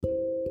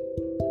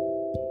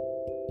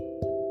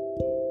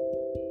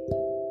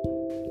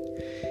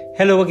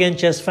Hello again,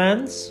 chess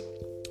fans.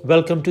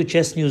 Welcome to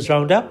Chess News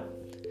Roundup.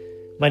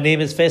 My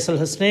name is Faisal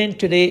Hasnain.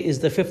 Today is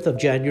the 5th of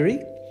January,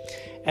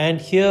 and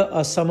here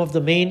are some of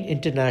the main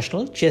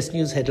international chess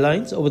news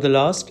headlines over the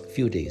last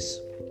few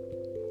days.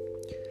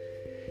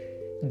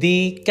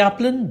 The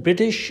Kaplan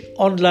British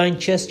Online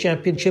Chess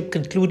Championship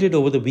concluded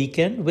over the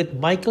weekend with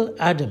Michael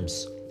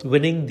Adams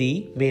winning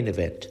the main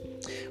event.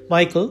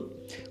 Michael,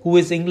 who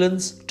is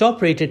England's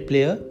top-rated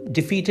player,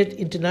 defeated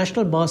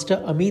international master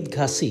Amit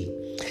Ghasi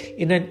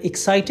in an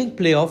exciting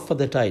playoff for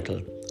the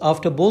title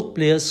after both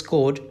players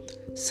scored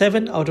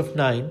 7 out of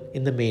 9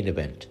 in the main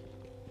event.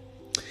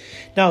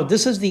 Now,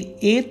 this is the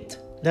 8th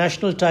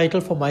national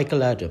title for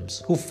Michael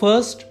Adams, who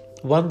first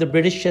won the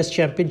British Chess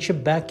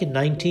Championship back in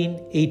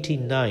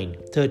 1989,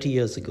 30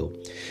 years ago,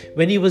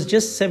 when he was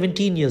just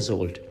 17 years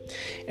old.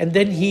 And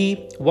then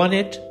he won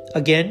it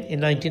again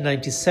in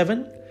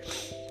 1997,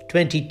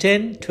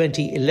 2010,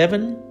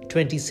 2011,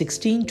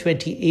 2016,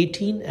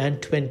 2018,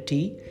 and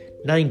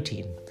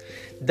 2019.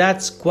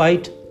 That's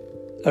quite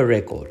a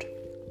record.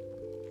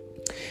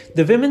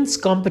 The women's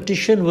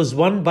competition was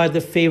won by the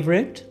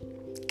favorite,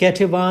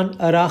 Ketevan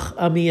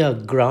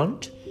Arach-Amia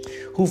Grant,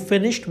 who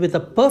finished with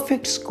a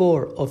perfect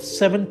score of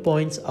 7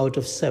 points out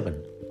of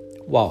 7.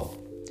 Wow.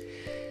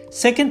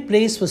 Second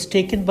place was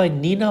taken by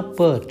Nina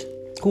Pert,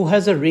 who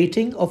has a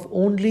rating of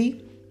only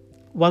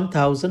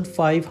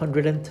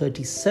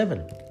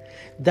 1,537.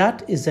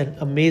 That is an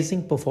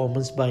amazing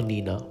performance by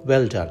Nina.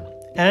 Well done.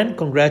 And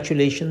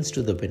congratulations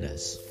to the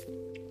winners.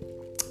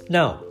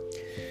 Now,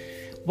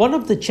 one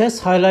of the chess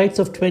highlights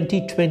of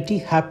 2020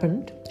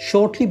 happened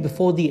shortly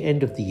before the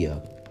end of the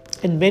year,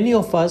 and many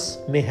of us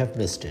may have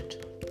missed it.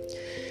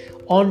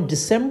 On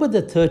December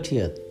the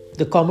 30th,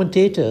 the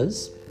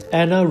commentators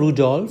Anna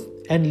Rudolph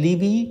and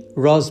Levi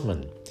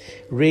Rosman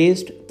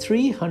raised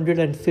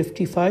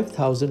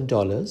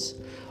 $355,000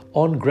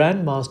 on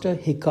Grandmaster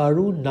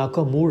Hikaru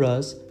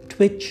Nakamura's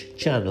Twitch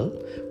channel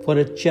for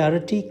a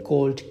charity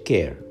called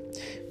CARE,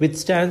 which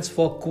stands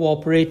for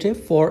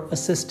Cooperative for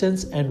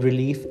Assistance and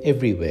Relief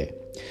Everywhere.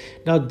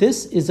 Now,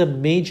 this is a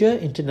major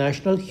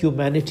international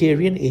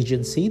humanitarian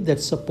agency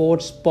that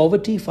supports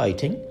poverty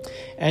fighting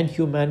and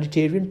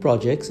humanitarian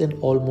projects in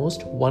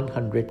almost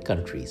 100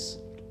 countries.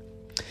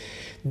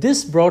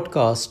 This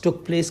broadcast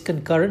took place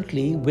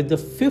concurrently with the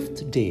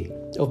 5th day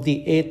of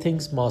the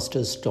Athens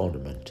Masters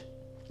tournament.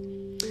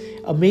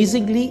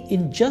 Amazingly,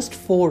 in just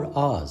 4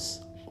 hours,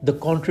 the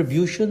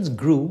contributions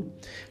grew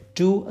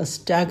to a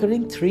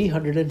staggering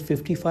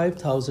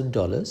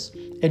 $355,000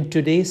 and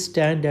today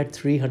stand at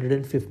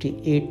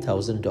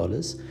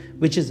 $358,000,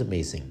 which is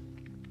amazing.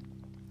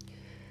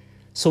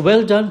 So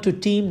well done to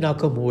Team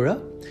Nakamura.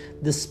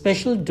 The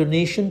special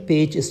donation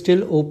page is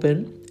still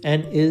open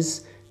and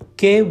is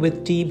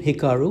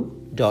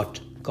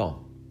kwithteamhikaru.com.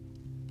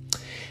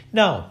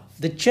 Now,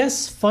 the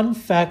chess fun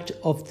fact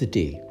of the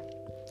day.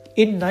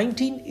 In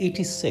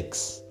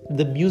 1986,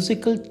 the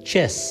musical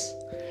Chess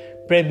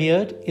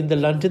premiered in the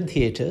London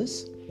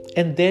theatres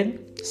and then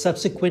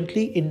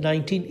subsequently in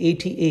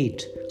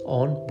 1988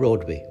 on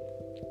Broadway.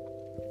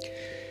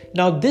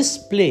 Now, this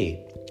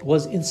play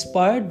was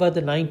inspired by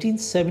the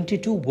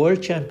 1972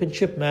 World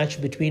Championship match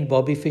between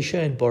Bobby Fischer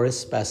and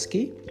Boris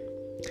Spassky,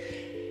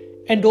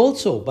 and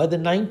also by the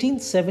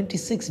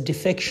 1976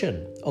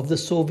 defection of the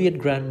Soviet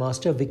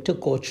Grandmaster Viktor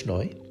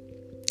Korchnoi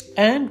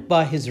and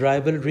by his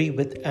rivalry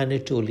with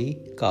Anatoly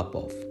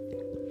Karpov.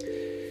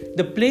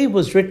 The play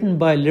was written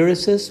by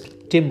lyricist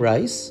Tim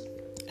Rice,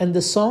 and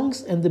the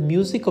songs and the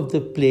music of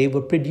the play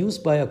were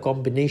produced by a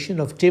combination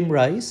of Tim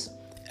Rice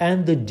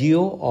and the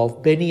duo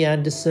of Benny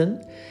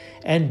Andersson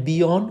and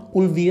Björn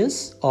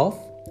Ulvaeus of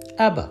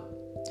ABBA.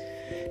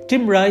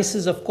 Tim Rice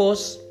is, of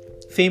course,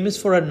 famous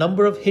for a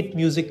number of hit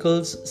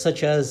musicals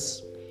such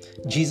as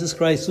Jesus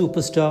Christ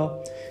Superstar,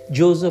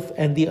 Joseph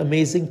and the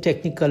Amazing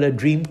Technicolor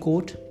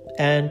Dreamcoat,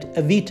 and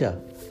Evita,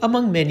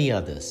 among many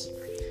others.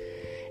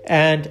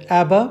 And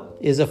ABBA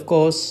is, of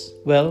course,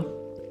 well,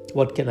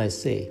 what can I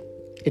say?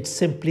 It's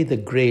simply the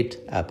great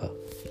ABBA.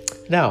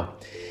 Now,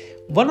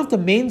 one of the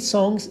main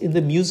songs in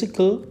the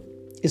musical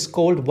is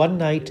called One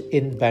Night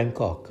in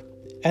Bangkok.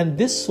 And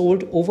this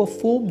sold over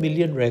 4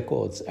 million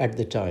records at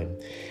the time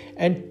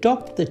and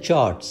topped the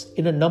charts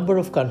in a number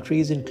of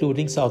countries,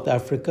 including South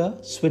Africa,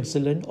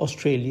 Switzerland,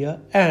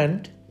 Australia,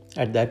 and,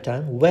 at that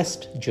time,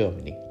 West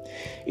Germany.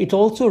 It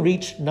also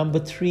reached number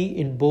 3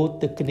 in both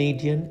the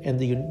Canadian and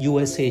the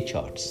USA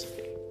charts.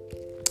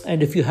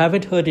 And if you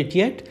haven't heard it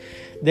yet,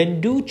 then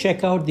do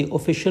check out the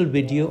official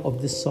video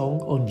of this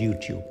song on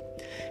YouTube.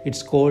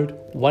 It's called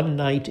One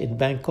Night in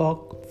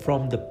Bangkok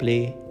from the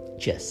play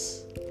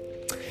Chess.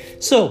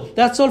 So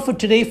that's all for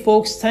today,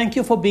 folks. Thank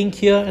you for being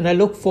here, and I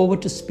look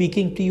forward to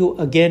speaking to you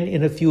again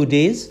in a few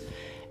days.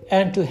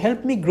 And to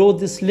help me grow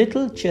this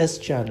little chess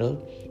channel,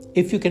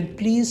 if you can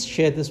please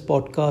share this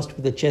podcast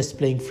with a chess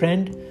playing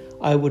friend,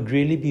 I would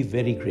really be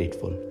very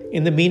grateful.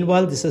 In the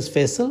meanwhile, this is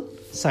Faisal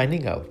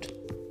signing out.